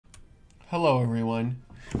Hello everyone.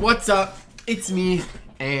 What's up? It's me,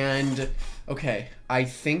 and okay, I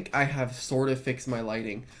think I have sort of fixed my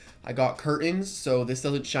lighting. I got curtains, so this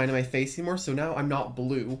doesn't shine in my face anymore, so now I'm not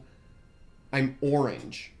blue. I'm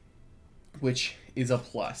orange, which is a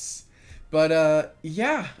plus. But,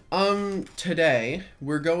 yeah, today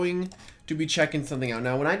we're going to be checking something out.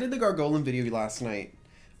 Now, when I did the Gargolem video last night,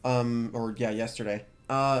 yesterday,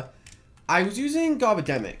 I was using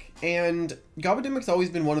Gobbidemic, and Gobbidemic's always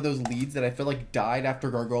been one of those leads that I feel like died after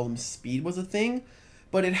Gargolem's speed was a thing,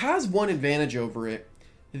 but it has one advantage over it,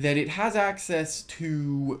 that it has access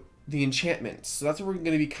to the enchantments, so that's what we're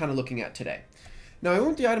going to be kind of looking at today. Now, I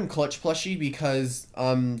went with the item Clutch Plushie because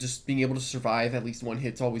just being able to survive at least one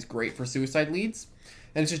hit's always great for suicide leads,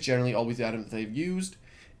 and it's just generally always the item that they've used,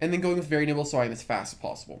 and then going with Very Nimble so I'm as fast as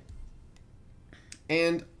possible.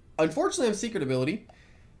 And unfortunately, I'm Secret Ability.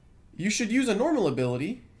 You should use a normal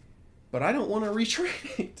ability, but I don't want to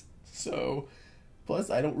retrain it. So, plus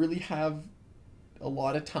I don't really have a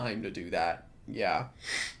lot of time to do that. Yeah.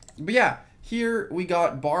 But yeah, here we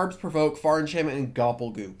got Barbs, Provoke, Far Enchantment, and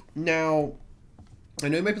Gobblegoop. Now, I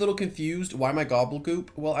know you might be a little confused. Why my Gobblegoop?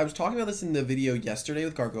 Well, I was talking about this in the video yesterday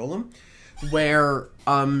with Gargolem, where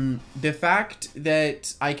the fact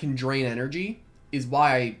that I can drain energy is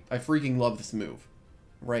why I freaking love this move.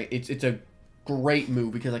 Right? It's a great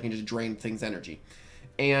move because I can just drain things energy.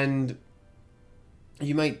 And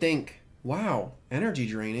you might think, wow, energy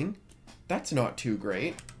draining, that's not too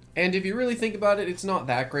great. And if you really think about it, it's not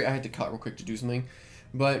that great. I had to cut real quick to do something.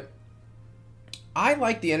 But I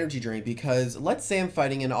like the energy drain because let's say I'm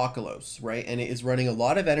fighting an Oculos, right? And it is running a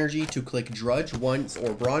lot of energy to click Drudge once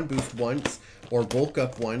or Brawn Boost once or Bulk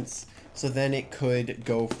Up once. So then it could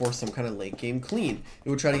go for some kind of late game clean.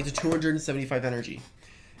 It would try to get to 275 energy.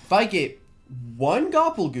 If I get one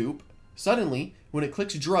Gobblegoop, suddenly, when it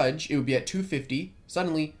clicks Drudge, it would be at 250.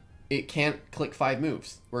 Suddenly, it can't click 5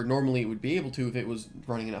 moves, where normally it would be able to if it was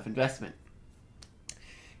running enough investment.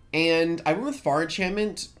 And I went with Far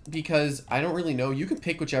Enchantment because I don't really know. You can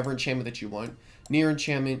pick whichever enchantment that you want. Near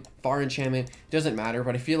Enchantment, Far Enchantment, doesn't matter,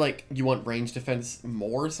 but I feel like you want range defense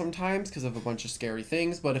more sometimes because of a bunch of scary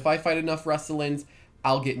things. But if I fight enough Rustlins,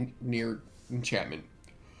 I'll get Near Enchantment.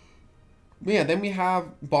 Yeah, then we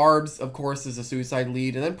have Barbs, of course, as a suicide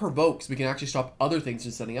lead, and then Provokes. We can actually stop other things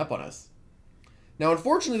from setting up on us. Now,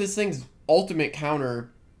 unfortunately, this thing's ultimate counter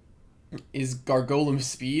is Gargolem's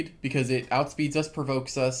speed, because it outspeeds us,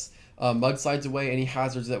 provokes us, mudslides away any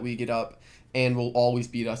hazards that we get up, and will always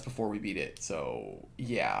beat us before we beat it. So,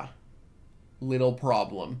 yeah. Little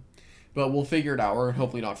problem. But we'll figure it out, or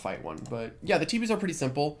hopefully not fight one. But, yeah, the TPs are pretty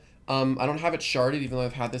simple. I don't have it sharded, even though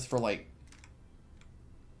I've had this for, like,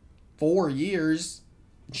 4 years.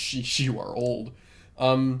 You are old.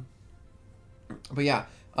 But yeah,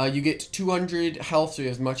 you get 200 health, so you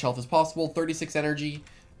have as much health as possible, 36 energy.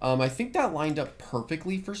 I think that lined up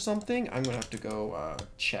perfectly for something. I'm gonna have to go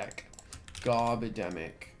check.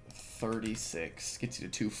 Gobbidemic 36 gets you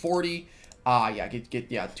to 240. Yeah,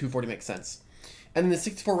 yeah, 240 makes sense. And then the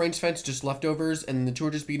 64 range defense, just leftovers, and the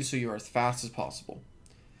 200 speed is so you are as fast as possible.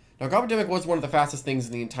 Now, Gobbidemic was one of the fastest things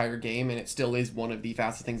in the entire game, and it still is one of the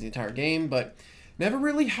fastest things in the entire game, but never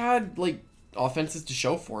really had, like, offenses to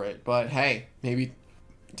show for it. But, hey, maybe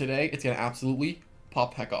today it's going to absolutely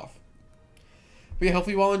pop heck off. But yeah,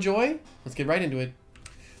 hopefully you all enjoy. Let's get right into it.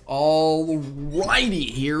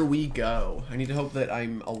 Alrighty, here we go. I need to hope that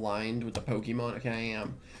I'm aligned with the Pokemon. Okay, I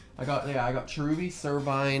am. I got Cherubi,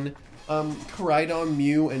 Servine, Koraidon,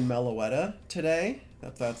 Mew, and Meloetta today.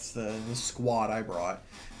 That's the squad I brought.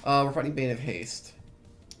 We're fighting Bane of Haste.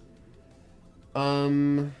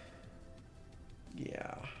 Yeah.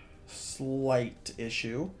 Slight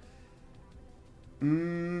issue.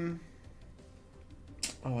 Oh,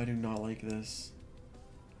 I do not like this.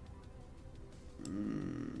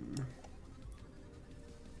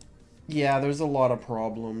 Yeah, there's a lot of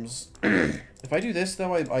problems. If I do this,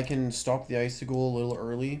 though, I can stop the Icicle a little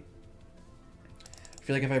early. I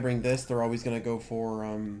feel like if I bring this, they're always going to go for,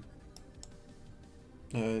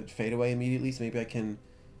 fade away immediately, so maybe I can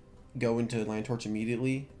go into Lion Torch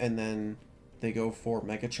immediately, and then they go for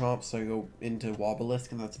Mega Chomp, so I go into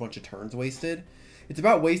Wobelisk, and that's a bunch of turns wasted. It's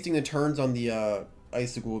about wasting the turns on the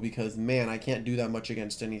Icicle, because, man, I can't do that much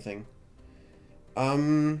against anything.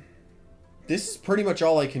 This is pretty much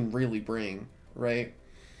all I can really bring, right?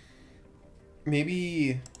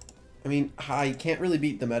 Maybe, I mean, I can't really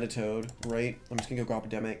beat the Metatoad, right? I'm just gonna go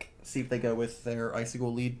Gobbidemic, see if they go with their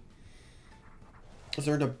Icicle lead. Is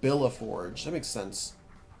there a Forge? That makes sense.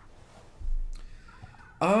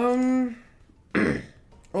 Well,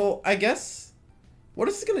 I guess, what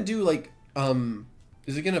is it gonna do, like,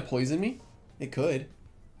 is it gonna poison me? It could.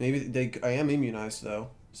 Maybe I am immunized, though,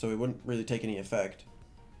 so it wouldn't really take any effect.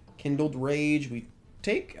 Kindled Rage. We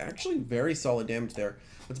take, actually, very solid damage there.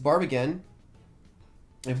 Let's Barb again.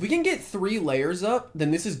 If we can get 3 layers up, then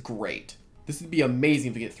this is great. This would be amazing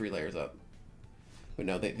if we get 3 layers up. But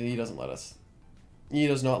no, he doesn't let us. He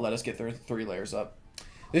does not let us get 3 layers up.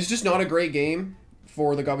 This is just not a great game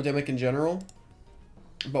for the Gobbidemic in general.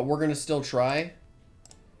 But we're going to still try.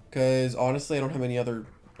 Because, honestly, I don't have any other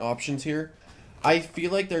options here. I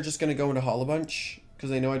feel like they're just going to go into Hollow Bunch. Because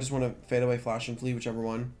they know I just want to Fade Away, Flash, and Flee, whichever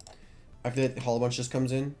one. After that, Hollow Bunch just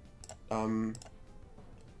comes in. But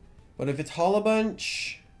if it's Hollow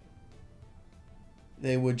Bunch,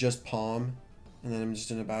 they would just Palm. And then I'm just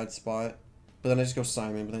in a bad spot. But then I just go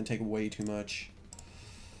Simon, but then take way too much.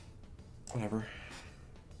 Whatever.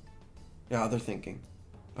 Yeah, they're thinking.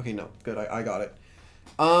 Okay, no. Good, I got it.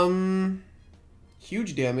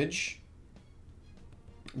 Huge damage.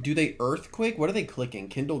 Do they Earthquake? What are they clicking?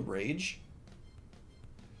 Kindled Rage?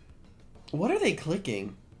 What are they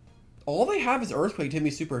clicking? All they have is Earthquake to hit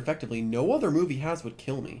me super effectively. No other move he has would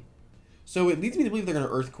kill me. So it leads me to believe they're going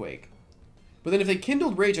to Earthquake. But then if they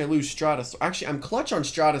Kindled Rage, I lose Stratosaur. Actually, I'm clutch on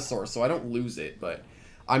Stratosaur, so I don't lose it. But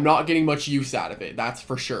I'm not getting much use out of it. That's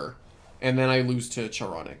for sure. And then I lose to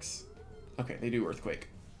Charonix. Okay, they do Earthquake.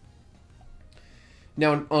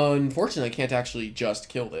 Now, unfortunately, I can't actually just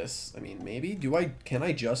kill this. I mean, maybe? Can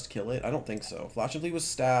I just kill it? I don't think so. Flash and Flee was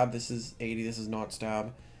stab. This is 80. This is not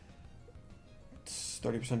stab. It's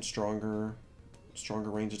 30% stronger. Stronger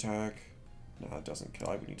range attack. No, it doesn't kill.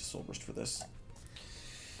 I would need to Soul Burst for this.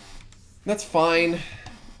 That's fine.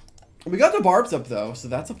 We got the barbs up, though, so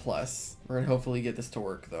that's a plus. We're going to hopefully get this to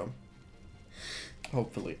work, though.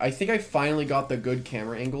 Hopefully. I think I finally got the good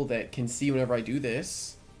camera angle that can see whenever I do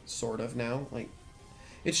this. Sort of now. Like,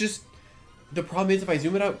 it's just... The problem is if I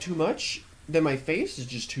zoom it out too much, then my face is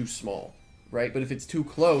just too small, right? But if it's too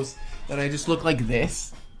close, then I just look like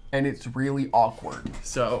this, and it's really awkward.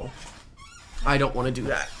 So, I don't want to do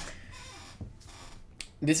that.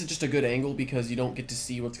 This is just a good angle because you don't get to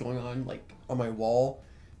see what's going on, like, on my wall.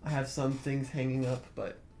 I have some things hanging up,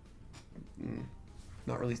 but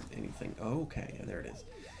not really anything. Oh, okay, yeah, there it is.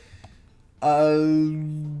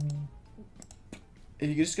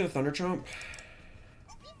 You just gonna Thunder Chomp?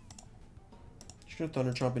 Just gonna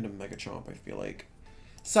Thunder Chomp into Mega Chomp, I feel like.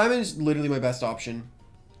 Simon is literally my best option,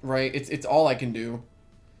 right? It's all I can do.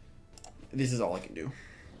 This is all I can do.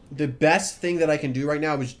 The best thing that I can do right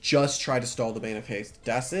now is just try to stall the Bane of Haste.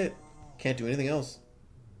 That's it. Can't do anything else.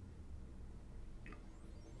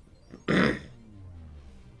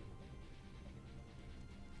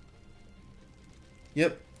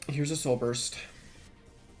 Yep. Here's a Soul Burst.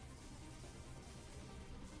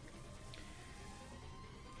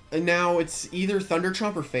 And now it's either Thunder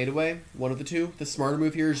Chomp or Fade Away. One of the two. The smarter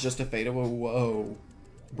move here is just a Fade Away. Whoa.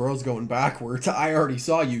 Bro's going backwards. I already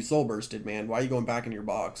saw you Soul Bursted, man. Why are you going back in your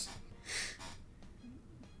box?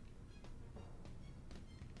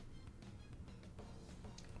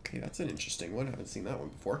 Okay, that's an interesting one. I haven't seen that one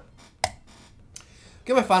before.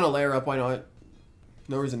 Get my final layer up. Why not?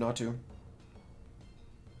 No reason not to.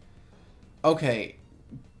 Okay.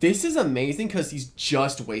 This is amazing because he's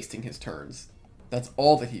just wasting his turns. That's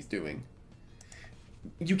all that he's doing.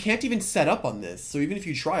 You can't even set up on this. So even if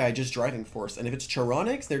you try, I just Driving Force. And if it's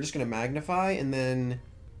Charonix, they're just going to Magnify. And then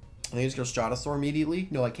I just go Stratosaur immediately.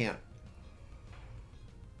 No, I can't.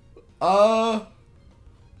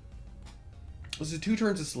 This is 2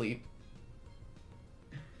 turns of sleep.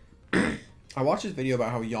 I watched this video about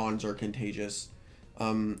how yawns are contagious.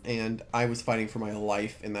 And I was fighting for my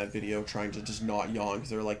life in that video, trying to just not yawn. Because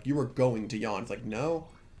they were like, you were going to yawn. It's like, no.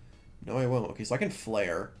 No, I won't. Okay, so I can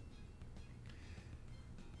Flare.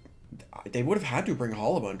 They would have had to bring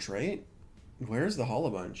Hollow Bunch, right? Where's the Hollow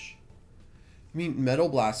Bunch? I mean, Metal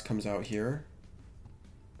Blast comes out here.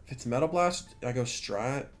 If it's Metal Blast, I go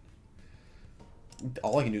Strat.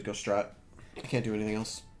 All I can do is go Strat. I can't do anything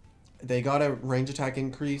else. They got a range attack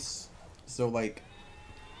increase. So, like,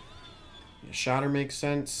 Shatter makes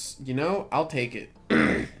sense. You know, I'll take it.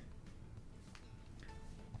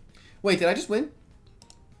 Wait, did I just win?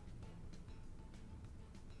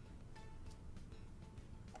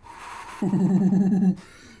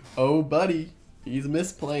 Oh, buddy. He's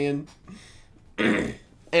misplaying.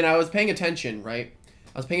 And I was paying attention, right?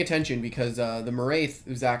 I was paying attention because the Moraith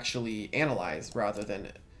was actually Analyze rather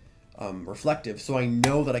than Reflective. So I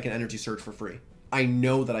know that I can Energy Surge for free. I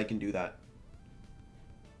know that I can do that.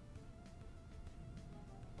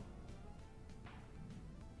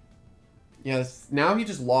 Yes, now he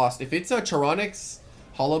just lost. If it's a Charonix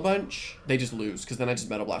Hollow Bunch, they just lose. Because then I just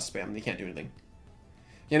Metal Blast spam and they can't do anything.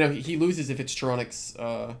 You know, he loses if it's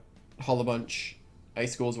Charonix Hollow Bunch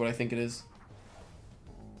Ice School is what I think it is.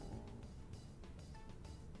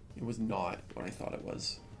 It was not what I thought it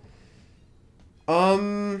was.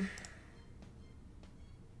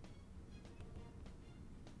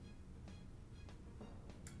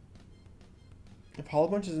 If Hollow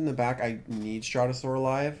Bunch is in the back, I need Stratosaur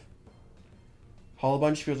alive. Hollow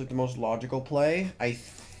Bunch feels like the most logical play. I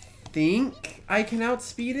think I can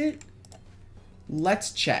outspeed it.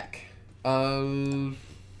 Let's check. Hollow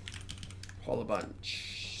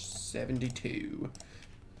Bunch 72.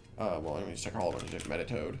 Well, let me just check Hollow Bunch.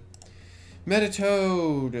 Metatoad.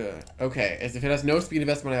 Metatoad. Okay, as if it has no speed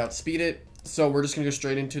investment, I outspeed it. So we're just gonna go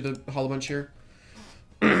straight into the Hollow Bunch here.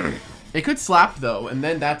 It could slap though, and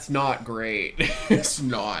then that's not great. It's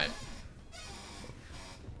not.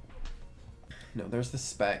 No, there's the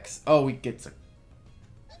specs. Oh, he gets a...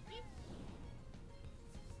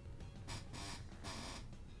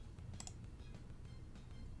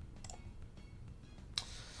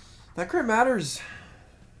 That crit matters.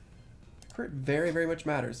 Crit very, very much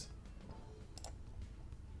matters.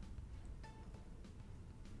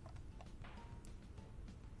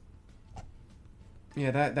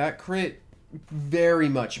 Yeah, that crit very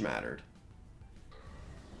much mattered.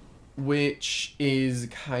 Which is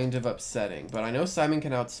kind of upsetting. But I know Simon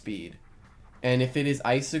can outspeed. And if it is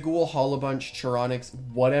Icigool, Hollow Bunch, Chironix,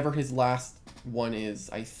 whatever his last one is,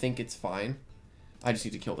 I think it's fine. I just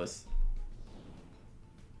need to kill this.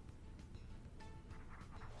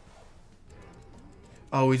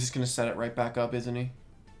 Oh, he's just going to set it right back up, isn't he?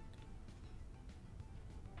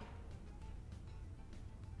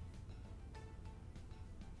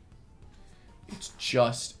 It's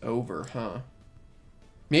just over, huh?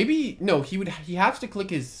 Maybe, no, he has to click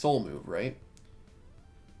his soul move, right?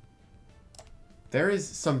 There is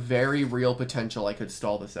some very real potential I could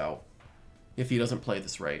stall this out if he doesn't play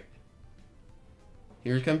this right.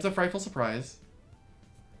 Here comes the Frightful Surprise.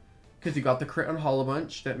 Because he got the crit on Hollow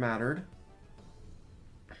Bunch that mattered.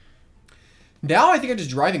 Now I think I'm just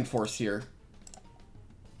Driving Force here.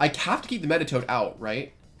 I have to keep the Metatoad out,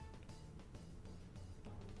 right?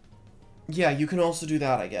 Yeah, you can also do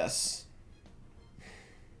that, I guess.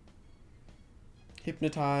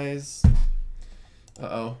 Hypnotize.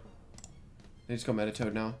 Uh-oh. They just go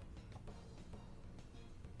Metatoad now.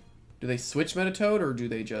 Do they switch Metatoad, or do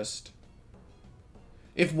they just...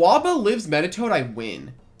 If Waba lives Metatoad, I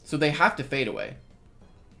win. So they have to fade away.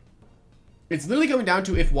 It's literally coming down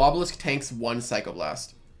to if Wobblisk tanks one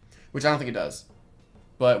Psychoblast. Which I don't think it does.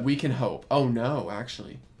 But we can hope. Oh no,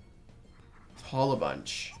 actually. It's Hollow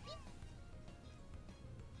Bunch.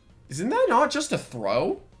 Isn't that not just a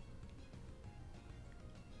throw?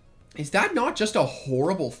 Is that not just a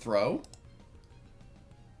horrible throw?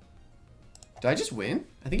 Did I just win?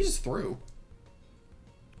 I think he just threw.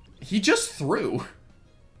 He just threw.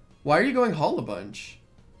 Why are you going Hollow Bunch?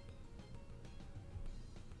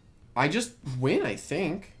 I just win, I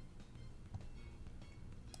think.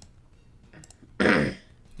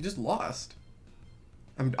 He just lost.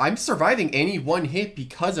 I'm surviving any one hit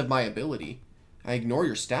because of my ability. I ignore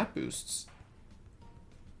your stat boosts.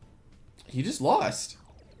 He just lost.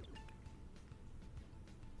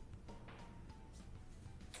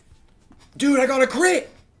 Dude, I got a crit!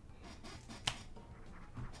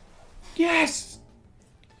 Yes!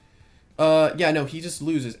 Yeah, no, he just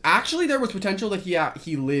loses. Actually, there was potential that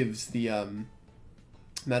he lives the,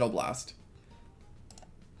 Metal Blast.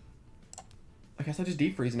 I guess I just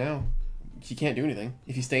Deep Freeze now. He can't do anything.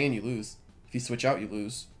 If you stay in, you lose. If you switch out, you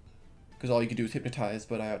lose. Because all you can do is Hypnotize,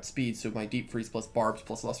 but I outspeed, so my Deep Freeze plus Barbs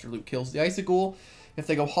plus Luster Loop kills the Icigool. If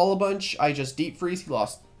they go Hollow Bunch, I just Deep Freeze. He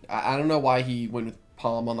lost. I don't know why he went with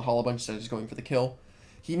Palm on the Hollow Bunch instead of just going for the kill.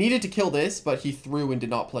 He needed to kill this, but he threw and did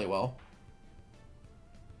not play well.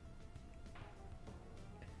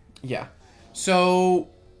 Yeah. So,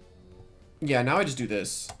 yeah, now I just do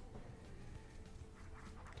this.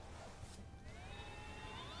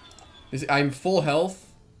 I'm full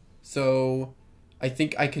health, so I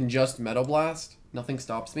think I can just Metal Blast. Nothing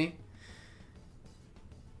stops me.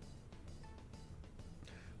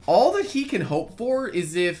 All that he can hope for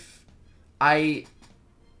is if I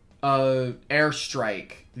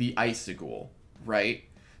airstrike the Icigool, right?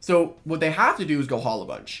 So what they have to do is go Hollow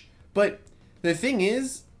Bunch. But the thing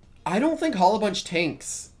is, I don't think Hollow Bunch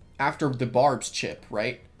tanks after the Barbs chip,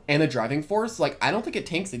 right? And the Driving Force. Like, I don't think it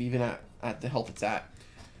tanks it even at the health it's at.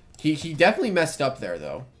 He definitely messed up there,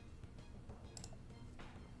 though.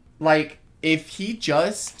 Like, if he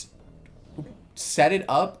just set it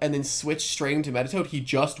up and then switched straight into Metatoad, he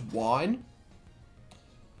just won.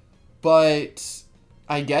 But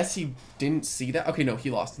I guess he didn't see that. Okay, no,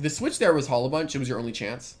 he lost. The switch there was Hollow Bunch. It was your only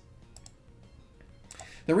chance.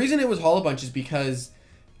 The reason it was Hollow Bunch is because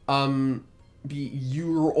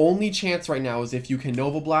your only chance right now is if you can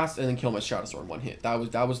Nova Blast and then kill my Stratosaur in one hit.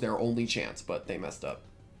 That was their only chance, but they messed up.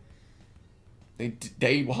 They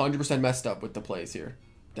 100% messed up with the plays here.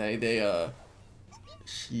 Sheesh,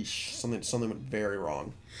 something went very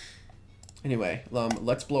wrong. Anyway,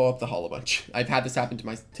 let's blow up the Hollow Bunch. I've had this happen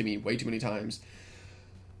to me way too many times.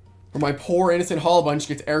 Where my poor innocent Hollow Bunch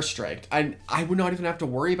gets airstriked. And I would not even have to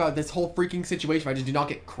worry about this whole freaking situation if I just did not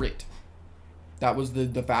get crit. That was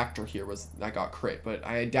the factor here, was I got crit. But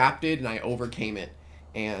I adapted and I overcame it.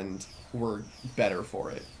 And we're better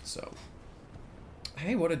for it. So,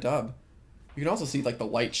 hey, what a dub. You can also see like the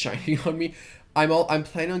light shining on me. I'm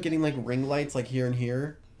planning on getting like ring lights like here and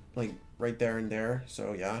here. Like right there and there.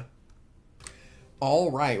 So, yeah.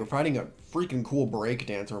 Alright, we're fighting a freaking cool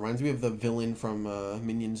breakdancer. Reminds me of the villain from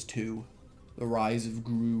Minions 2. The Rise of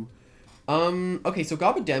Gru. Okay, so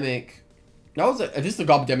Gobbidemic. This is a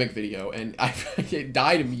Gobbidemic video, and it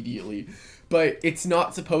died immediately. But it's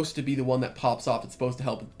not supposed to be the one that pops off. It's supposed to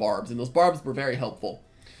help with barbs, and those barbs were very helpful.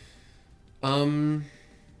 Don't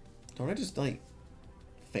I just, like,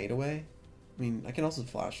 fade away? I mean, I can also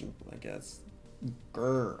flash him, I guess.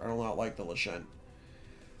 Grr, I do not like the Lashent.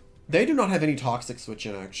 They do not have any Toxic switch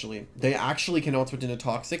in, actually. They actually cannot switch into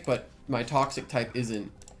Toxic, but my Toxic type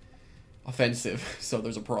isn't offensive, so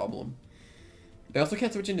there's a problem. They also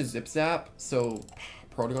can't switch into Zip Zap, so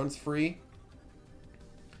Protagon's free.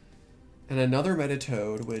 And another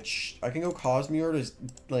Metatoad, which I can go Cosmere to,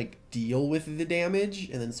 like, deal with the damage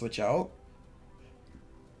and then switch out.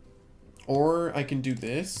 Or I can do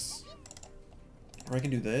this. Or I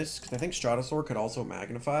can do this, because I think Stratosaur could also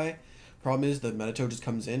Magnify. Problem is the Metatoad just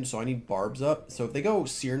comes in, so I need Barbs up. So if they go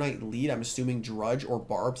Seer Knight lead, I'm assuming Drudge or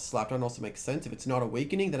Barbs. Slapdown also makes sense. If it's not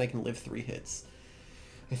Awakening, then I can live 3 hits.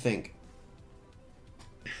 I think.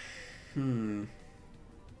 And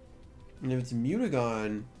if it's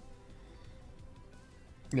Mutagon...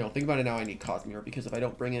 No, think about it now, I need Cosmere, because if I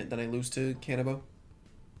don't bring it, then I lose to Cannabo.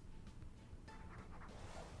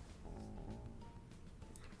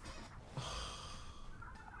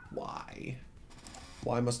 Why?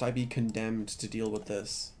 Why must I be condemned to deal with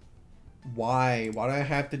this? Why? Why do I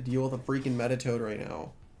have to deal with a freaking Metatoad right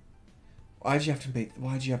now? Why'd you have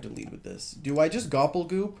to lead with this? Do I just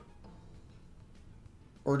Gobblegoop?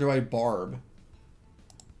 Or do I Barb?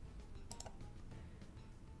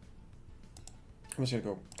 I'm just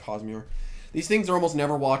gonna go Cosmere. These things are almost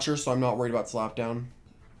never Watchers, so I'm not worried about Slapdown.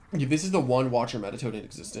 If this is the one Watcher Metatoad in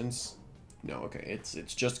existence. No, okay, it's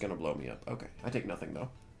just gonna blow me up. Okay, I take nothing though.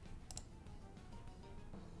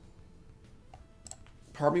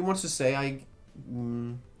 Part of me wants to say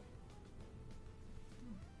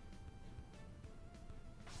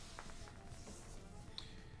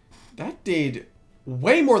that did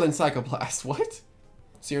way more than Psychoblast. What?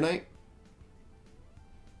 Seer Knight?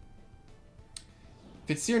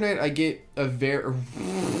 If it's Seer Knight, I get a very...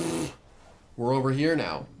 We're over here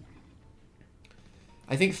now.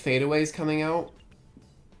 I think Fadeaway is coming out.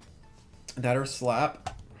 That or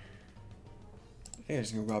Slap. I think I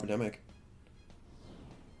just go Gobbidemic.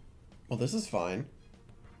 Well, this is fine.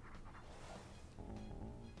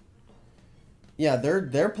 Yeah,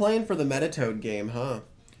 they're playing for the Metatoad game, huh?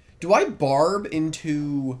 Do I Barb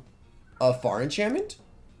into a Far Enchantment?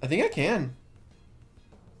 I think I can.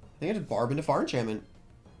 I think I just Barb into Far Enchantment.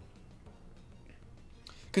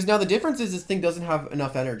 Because now the difference is this thing doesn't have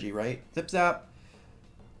enough energy, right? Zip Zap.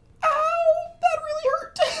 Ow! That really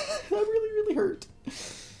hurt. That really hurt.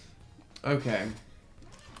 Okay.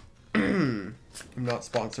 I'm not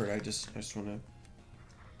sponsored. I just want to.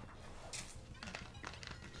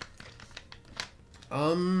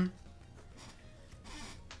 I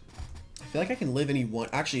feel like I can live any one.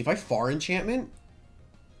 Actually, if I Far Enchantment,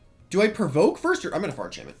 do I provoke first or I'm gonna Far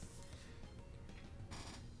Enchantment?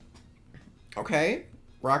 Okay,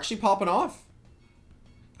 we're actually popping off.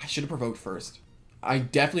 I should have provoked first. I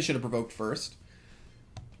definitely should have provoked first.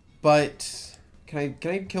 But can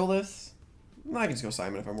I kill this? I can just go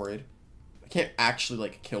Simon if I'm worried. I can't actually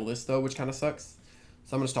like kill this though, which kind of sucks.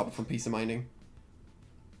 So I'm gonna stop it from Peace of Minding.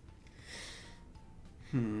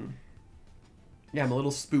 Yeah, I'm a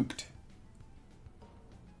little spooked.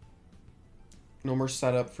 No more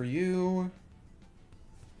setup for you.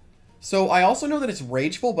 So I also know that it's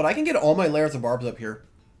Rageful, but I can get all my layers of Barbs up here.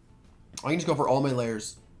 I can just go for all my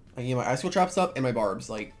layers. I can get my Ice Cold Traps up and my Barbs.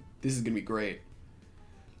 Like, this is gonna be great.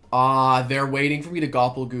 They're waiting for me to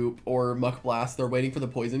Gobblegoop or Muck Blast. They're waiting for the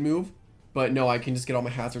poison move. But no, I can just get all my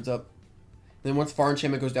hazards up. Then once Far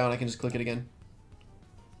Enchantment goes down, I can just click it again.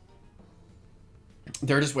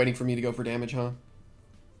 They're just waiting for me to go for damage, huh?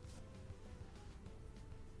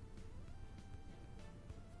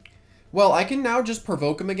 Well, I can now just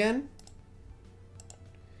provoke him again.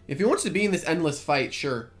 If he wants to be in this endless fight,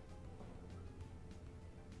 sure.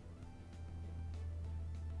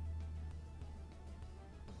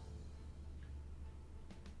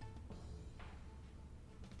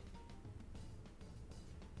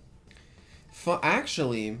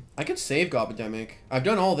 Actually, I could save Gobbidemic. I've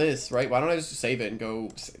done all this, right? Why don't I just save it and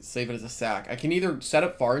go save it as a sack? I can either set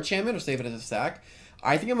up far enchantment or save it as a sack.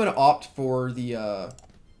 I think I'm going to opt for the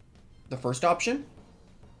first option.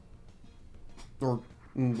 Or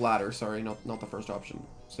ladder, sorry, not the first option.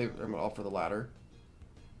 I'm going to opt for the ladder.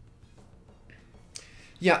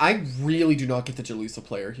 Yeah, I really do not get the Jalusa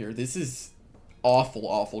player here. This is awful,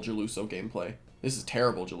 awful Jalusa gameplay. This is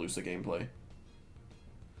terrible Jalusa gameplay.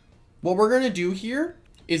 What we're going to do here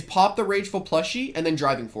is pop the Rageful Plushie and then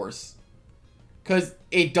Driving Force. Because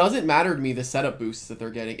it doesn't matter to me the setup boosts that they're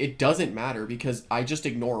getting. It doesn't matter because I just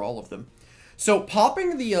ignore all of them. So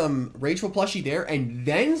popping the Rageful Plushie there and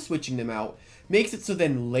then switching them out makes it so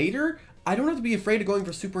then later I don't have to be afraid of going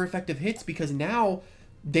for super effective hits because now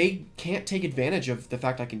they can't take advantage of the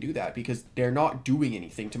fact I can do that because they're not doing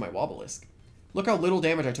anything to my Wobelisk. Look how little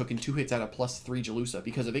damage I took in 2 hits out of +3 Jalusa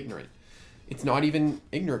because of Ignorant. It's not even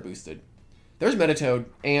Ignorant boosted. There's Metatoad,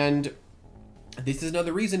 and this is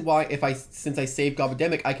another reason why since I save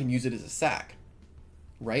Gobbidemic, I can use it as a sack.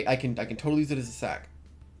 Right? I can totally use it as a sack.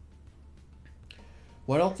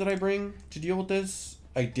 What else did I bring to deal with this?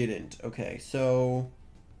 I didn't. Okay, so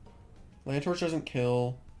Lantorch doesn't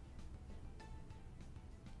kill.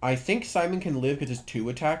 I think Simon can live because it's 2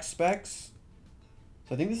 attack specs.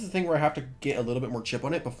 So I think this is the thing where I have to get a little bit more chip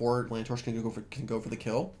on it before Lantorch can go for the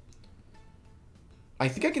kill. I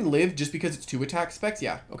think I can live just because it's 2 attack specs.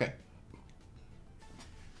 Yeah, okay.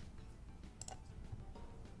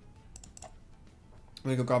 I'm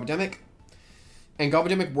going to go Gobbidemic. And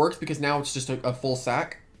Gobbidemic works because now it's just a full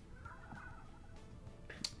sack.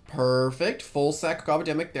 Perfect. Full sack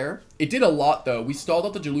Gobbidemic there. It did a lot, though. We stalled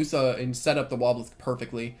out the Jalusa and set up the Wobblisk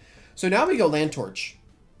perfectly. So now we go Lantorch.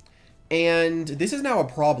 And this is now a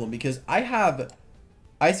problem because I have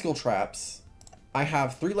Icicle Traps. I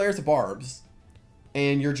have 3 layers of Barbs.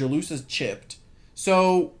 And your Jalusa's chipped.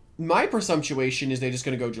 So my presumptuation is they're just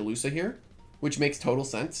going to go Jalusa here, which makes total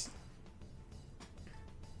sense.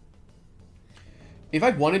 If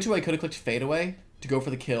I wanted to, I could have clicked Fade Away to go for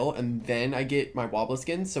the kill, and then I get my Wobblisk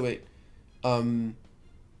in, so it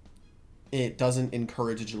doesn't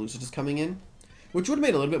encourage a Jalusa just coming in, which would have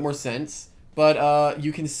made a little bit more sense. But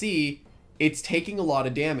you can see it's taking a lot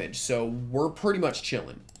of damage, so we're pretty much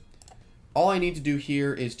chilling. All I need to do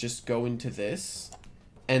here is just go into this.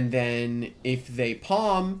 And then if they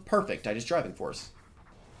palm, perfect. I just Driving Force.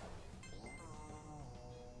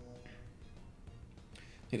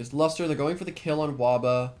 They just Luster. They're going for the kill on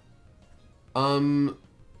Waba.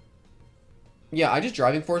 Yeah, I just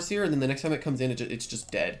Driving Force here, and then the next time it comes in, it's just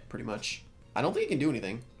dead, pretty much. I don't think it can do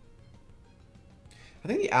anything. I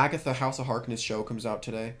think the Agatha House of Harkness show comes out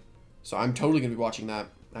today. So I'm totally going to be watching that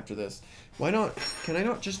after this. Why not? Can I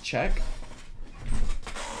not just check?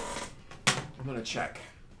 I'm going to check.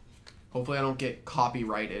 Hopefully I don't get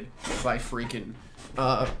copyrighted by freaking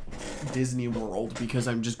Disney World because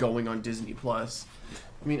I'm just going on Disney Plus.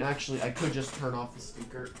 I mean, actually, I could just turn off the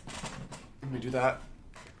speaker. Let me do that.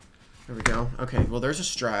 There we go. Okay, well, there's a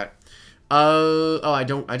strat. Oh, I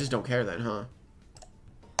just don't care then, huh?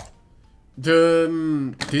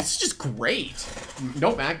 This is just great.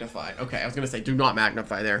 Don't magnify. Okay, I was gonna say do not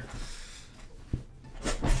magnify there.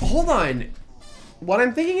 Hold on. What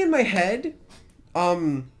I'm thinking in my head,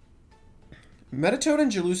 Metatoad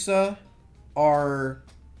and Jalusa are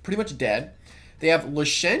pretty much dead. They have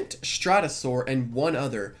Lashent, Stratosaur, and one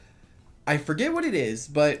other. I forget what it is,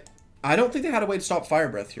 but I don't think they had a way to stop Fire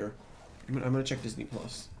Breath here. I'm gonna check Disney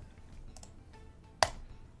Plus.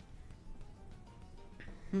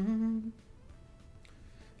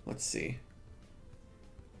 Let's see.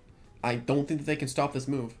 I don't think that they can stop this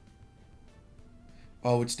move.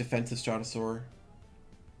 Oh, it's defensive Stratosaur.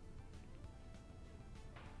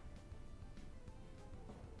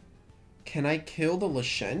 Can I kill the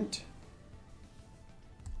Lashent?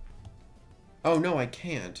 Oh, no, I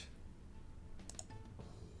can't.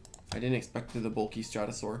 I didn't expect the bulky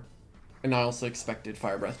Stratosaur. And I also expected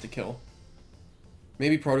Fire Breath to kill.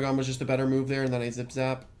 Maybe Protogon was just a better move there, and then I Zip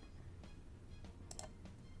Zap.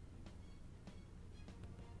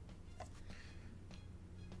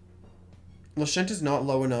 Lashent is not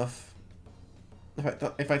low enough.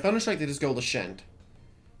 If I Thunder Strike, they just go Lashent.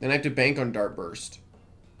 Then I have to bank on Dart Burst.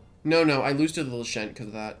 No, I lose to the Lashent because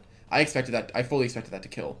of that. I expected that. I fully expected that to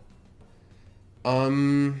kill.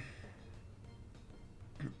 Protogon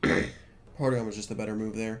was just a better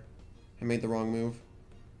move there. I made the wrong move.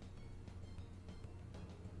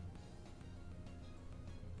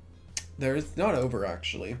 It's not over,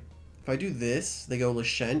 actually. If I do this, they go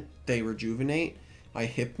Lashent, they rejuvenate, I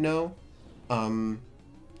Hypno, and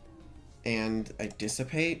I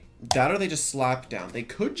Dissipate. That or they just slap down. They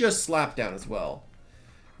could just slap down as well,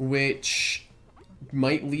 which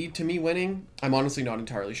might lead to me winning. I'm honestly not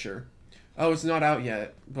entirely sure. Oh, it's not out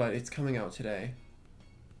yet, but it's coming out today.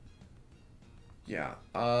 Yeah,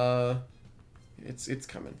 it's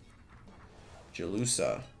coming.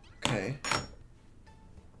 Jalusa. Okay.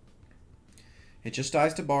 It just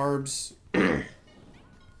dies to barbs. I'm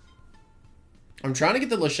trying to get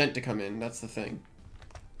the Lashent to come in. That's the thing.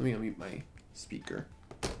 Let me unmute my speaker.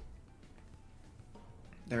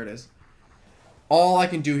 There it is. All I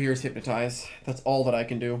can do here is hypnotize. That's all that I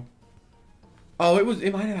can do. Oh,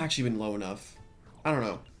 it might have actually been low enough. I don't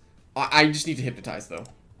know. I just need to hypnotize though.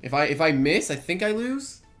 If I miss, I think I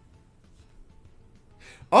lose.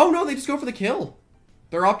 Oh no, they just go for the kill.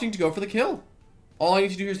 They're opting to go for the kill. All I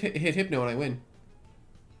need to do is hit Hypno and I win.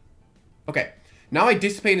 Okay. Now I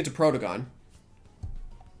dissipate into Protagon.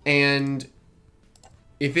 And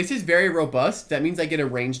if this is very robust, that means I get a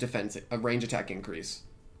range attack increase.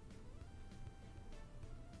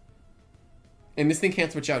 And this thing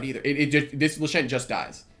can't switch out either. This Lashent just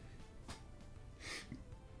dies.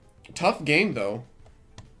 Tough game though.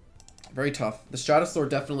 Very tough. The Stratosaur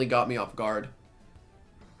definitely got me off guard.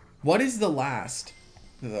 What is the last,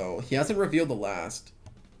 though? He hasn't revealed the last.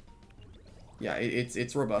 Yeah,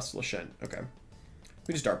 it's robust Lashent. Okay.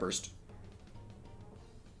 We just Dart Burst.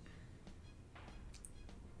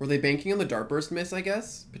 Were they banking on the Dart Burst miss, I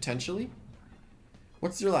guess? Potentially?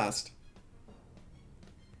 What's your last?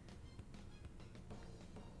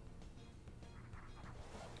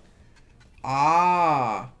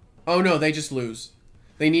 Ah. Oh no, they just lose.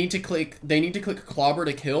 They need to click Clobber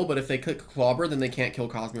to kill, but if they click Clobber, then they can't kill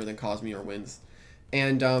Cosmere, then Cosmere wins.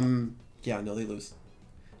 And yeah, no, they lose.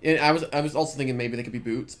 And I was also thinking maybe they could be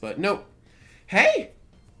boots, but no. Hey!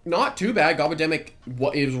 Not too bad. Gobbidemic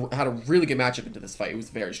had a really good matchup into this fight. It was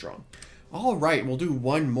very strong. All right, we'll do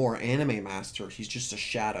one more. Anime Master. He's just a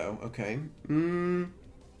shadow. Okay.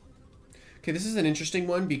 Okay, this is an interesting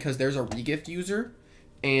one because there's a regift user.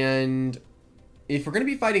 And if we're going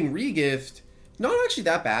to be fighting regift, not actually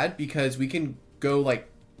that bad because we can go like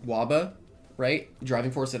Waba, right? Driving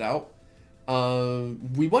Force it out.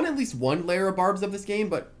 We want at least one layer of barbs of this game,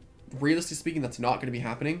 but realistically speaking, that's not going to be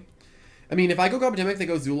happening. I mean, if I go Gobbidemic, they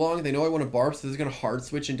go Zulong, they know I want a barb, so this is going to hard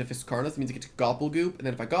switch into Fiskarnas. That means I get to Gobblegoop, and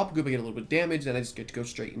then if I Gobblegoop, I get a little bit of damage, then I just get to go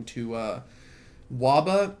straight into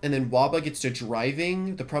Waba, and then Waba gets to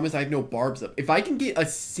driving. The problem is I have no barbs up. If I can get a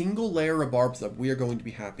single layer of barbs up, we are going to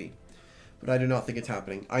be happy. But I do not think it's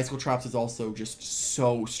happening. Icicle Traps is also just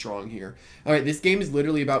so strong here. Alright, this game is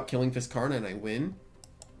literally about killing Fiskarna, and I win.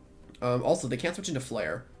 Also, they can't switch into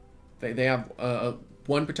Flare. They have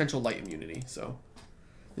one potential light immunity, so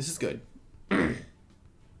this is good.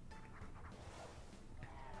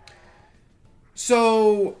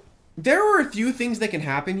 So, there are a few things that can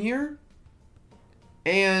happen here.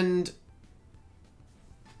 And,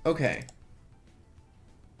 okay.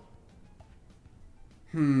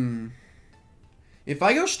 If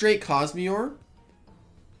I go straight Cosmere,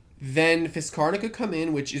 then Fiskarna could come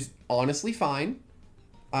in, which is honestly fine.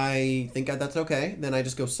 I think that's okay. Then I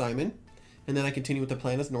just go Simon, and then I continue with the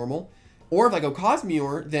plan as normal. Or if I go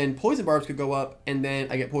Cosmere, then Poison Barbs could go up, and then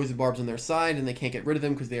I get Poison Barbs on their side, and they can't get rid of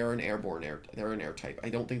them because they are an airborne they're an air type. I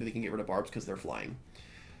don't think that they can get rid of Barbs because they're flying.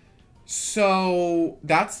 So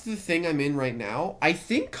that's the thing I'm in right now. I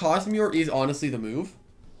think Cosmere is honestly the move.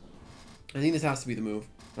 I think this has to be the move.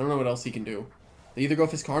 I don't know what else he can do. They either go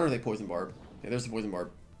Fiskarna or they Poison Barb. Yeah, there's the Poison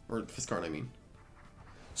Barb. Or Fiskarna, I mean.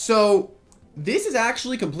 So this is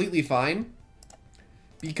actually completely fine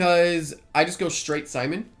because I just go straight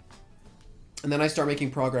Simon. And then I start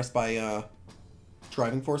making progress by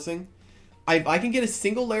driving forcing. If I can get a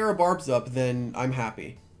single layer of barbs up, then I'm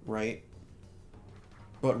happy, right?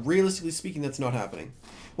 But realistically speaking, that's not happening.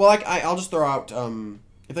 Well, I'll just throw out,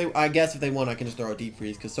 I guess if they want, I can just throw out Deep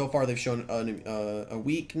Freeze, because so far they've shown a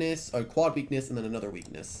weakness, a quad weakness, and then another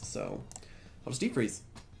weakness. So I'll just Deep Freeze.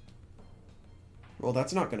 Well,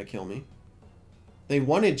 that's not going to kill me. They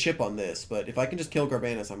wanted chip on this, but if I can just kill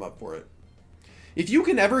Garbanis, I'm up for it. If you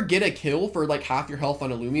can ever get a kill for like half your health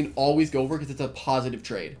on a Loomian, always go for it because it's a positive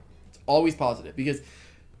trade. It's always positive because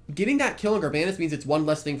getting that kill on Garbanis means it's one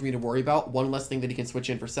less thing for me to worry about, one less thing that he can switch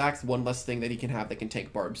in for sacks, one less thing that he can have that can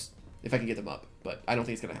tank barbs if I can get them up. But I don't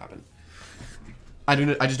think it's going to happen. I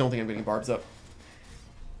just don't think I'm getting barbs up.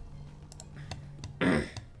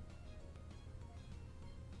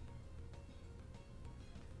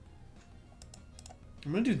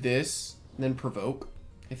 I'm gonna do this and then provoke,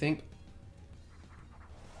 I think.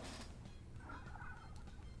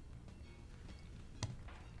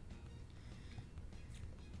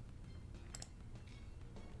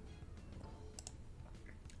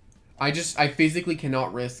 I physically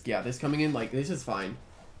cannot risk, yeah, this coming in, like, this is fine.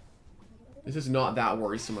 This is not that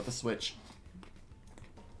worrisome with the switch.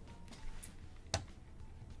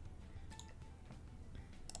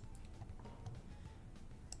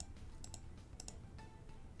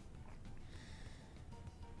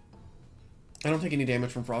 I don't take any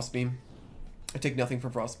damage from Frostbeam. I take nothing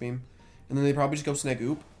from Frostbeam. And then they probably just go Snag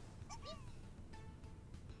Oop.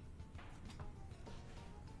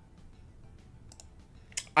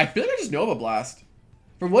 I feel like I just Nova Blast.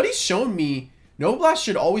 From what he's shown me, Nova Blast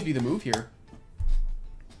should always be the move here.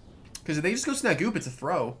 Because if they just go Snag Oop, it's a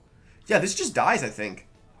throw. Yeah, this just dies, I think.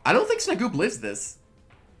 I don't think Snag Oop lives this.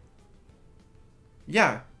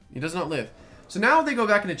 Yeah, he does not live. So now they go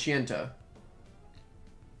back into Chienta.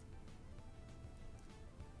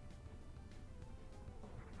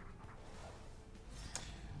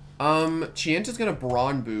 Chienta's gonna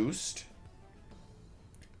Brawn boost.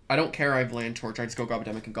 I don't care, I have Land Torch. I just go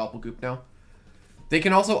Gobbidemic and Gobblegoop now. They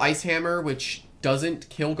can also Ice Hammer, which doesn't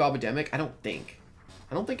kill Gobbidemic. I don't think.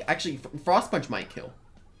 Actually, Frost Punch might kill.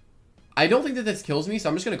 I don't think that this kills me, so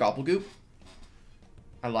I'm just gonna Gobblegoop.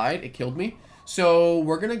 I lied, it killed me. So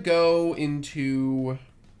we're gonna go into...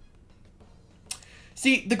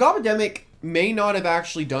 See, the Gobbidemic may not have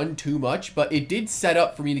actually done too much, but it did set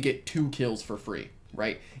up for me to get 2 kills for free,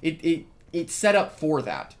 right? It set up for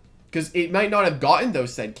that. Because it might not have gotten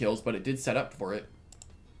those said kills, but it did set up for it.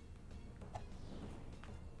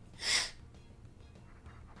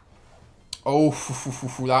 Oh,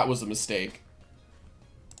 that was a mistake.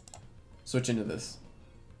 Switch into this.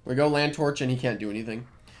 We go Land Torch and he can't do anything.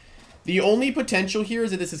 The only potential here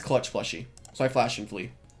is that this is Clutch Plushie. So I Flash and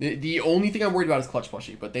Flee. The only thing I'm worried about is Clutch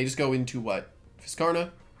Plushie, but they just go into what?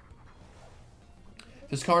 Fiskarna?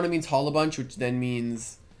 Fiskarna means Hollow Bunch, which then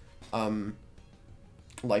means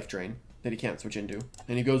Life Drain that he can't switch into.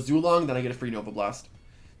 And he goes Zulong, then I get a free Nova Blast.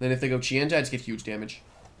 Then if they go Chienta, I just get huge damage.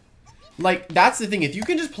 Like, that's the thing. If you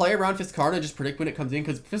can just play around Fiskarna and just predict when it comes in,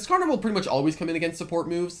 because Fiskarna will pretty much always come in against support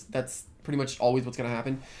moves. That's pretty much always what's going to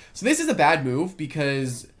happen. So this is a bad move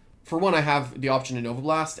because, for one, I have the option to Nova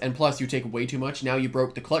Blast, and plus you take way too much. Now you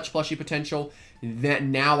broke the Clutch Plushie potential.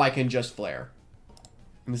 Now I can just Flare.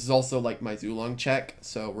 And this is also like my Zulong check,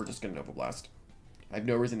 so we're just going to Nova Blast. I have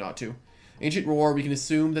no reason not to. Ancient Roar, we can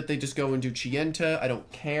assume that they just go into Chienta. I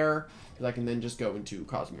don't care, because I can then just go into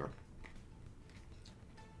Cosmere.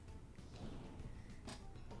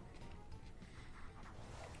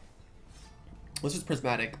 This is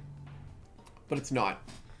Prismatic, but it's not.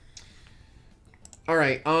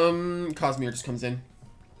 Alright, Cosmere just comes in.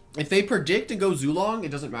 If they predict and go Zulong, it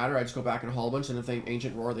doesn't matter. I just go back and Hollow Bunch, and if they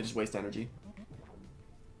Ancient Roar, they just waste energy.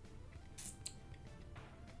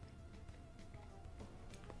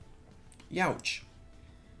 Youch.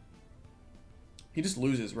 He just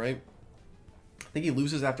loses, right? I think he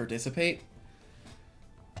loses after Dissipate.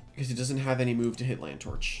 Because he doesn't have any move to hit Land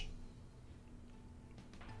Torch.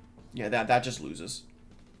 Yeah, that just loses.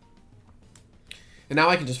 And now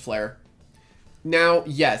I can just Flare. Now,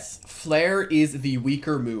 yes, Flare is the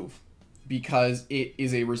weaker move. Because it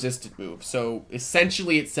is a resistant move. So,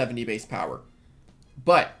 essentially, it's 70 base power.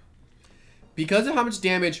 But... because of how much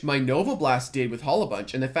damage my Nova Blast did with Hollow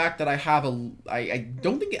Bunch, and the fact that I have I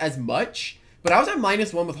don't think as much, but I was at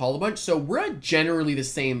 -1 with Hollow Bunch, so we're at generally the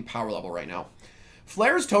same power level right now.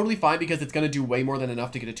 Flare is totally fine because it's going to do way more than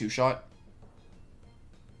enough to get a 2-shot.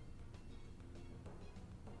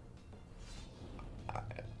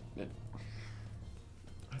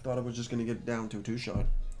 I thought I was just going to get down to a 2-shot.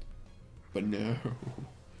 But no.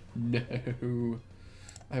 No.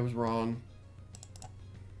 I was wrong.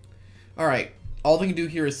 Alright, all they can do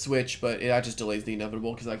here is switch, but that just delays the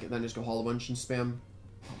inevitable, because I can then just go Hollow Bunch and spam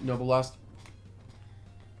Nova Blast.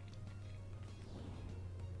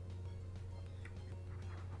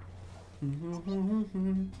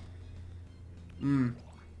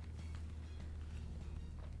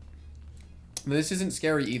 This isn't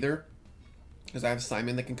scary either, because I have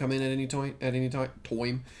Simon that can come in at any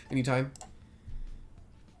anytime.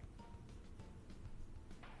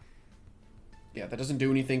 Yeah, that doesn't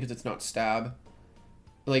do anything because it's not stab.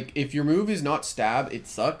 Like, if your move is not stab, it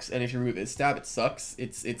sucks. And if your move is stab, it sucks.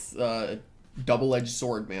 It's a double-edged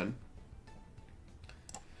sword, man.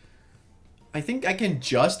 I think I can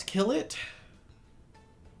just kill it.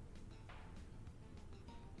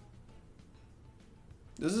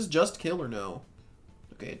 Does this just kill or no?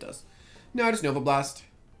 Okay, it does. No, I just Nova Blast.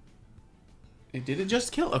 Did it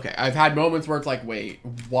just kill? Okay, I've had moments where it's like, wait,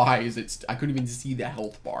 why is it... I couldn't even see the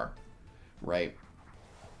health bar. Right.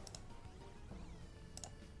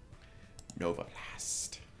 Nova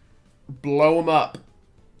Blast. Blow him up.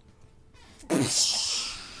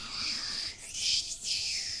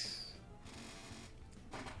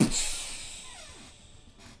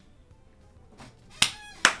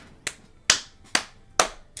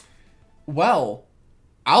 Well,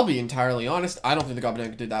 I'll be entirely honest. I don't think the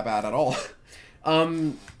Gobbidemic did that bad at all.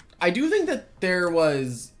 I do think that there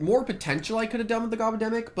was more potential I could have done with the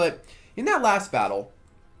Gobbidemic, but in that last battle,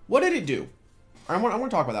 what did it do? I want to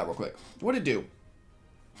talk about that real quick. What did it do?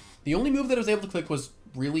 The only move that I was able to click was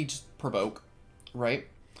really just provoke, right?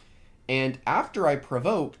 And after I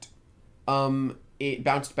provoked, it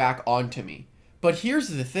bounced back onto me. But here's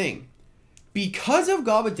the thing. Because of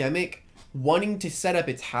Gobbidemic wanting to set up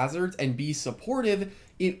its hazards and be supportive,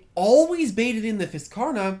 it always baited in the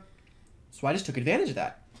Fiskarna, so I just took advantage of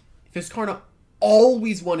that. Fiskarna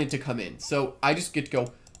always wanted to come in, so I just get to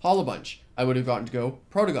go Hollow Bunch. I would have gotten to go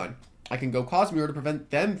Protagon. I can go Cosmere to prevent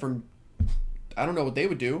them from... I don't know what they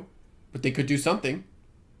would do, but they could do something.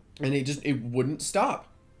 And it wouldn't stop,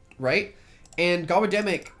 right? And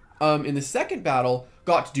Gobbidemic, in the second battle,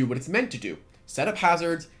 got to do what it's meant to do. Set up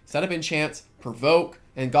hazards, set up enchants, provoke,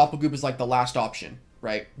 and Gobblegoop is like the last option,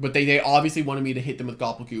 right? But they obviously wanted me to hit them with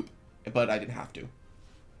Gobblegoop, but I didn't have to.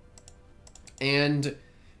 And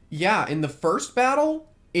yeah, in the first battle,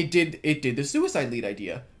 it did the suicide lead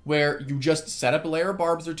idea, where you just set up a layer of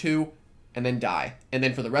barbs or two, and then die. And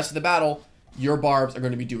then for the rest of the battle, your barbs are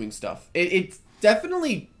going to be doing stuff. It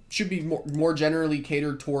definitely should be more generally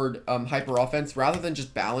catered toward hyper offense rather than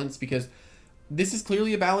just balance, because this is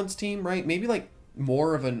clearly a balanced team, right? Maybe like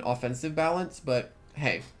more of an offensive balance, but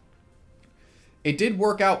hey, it did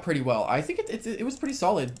work out pretty well. I think it was pretty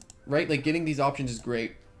solid, right? Like getting these options is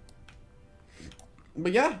great.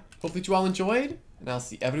 But yeah, hopefully you all enjoyed, and I'll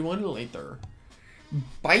see everyone later.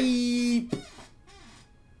 Bye!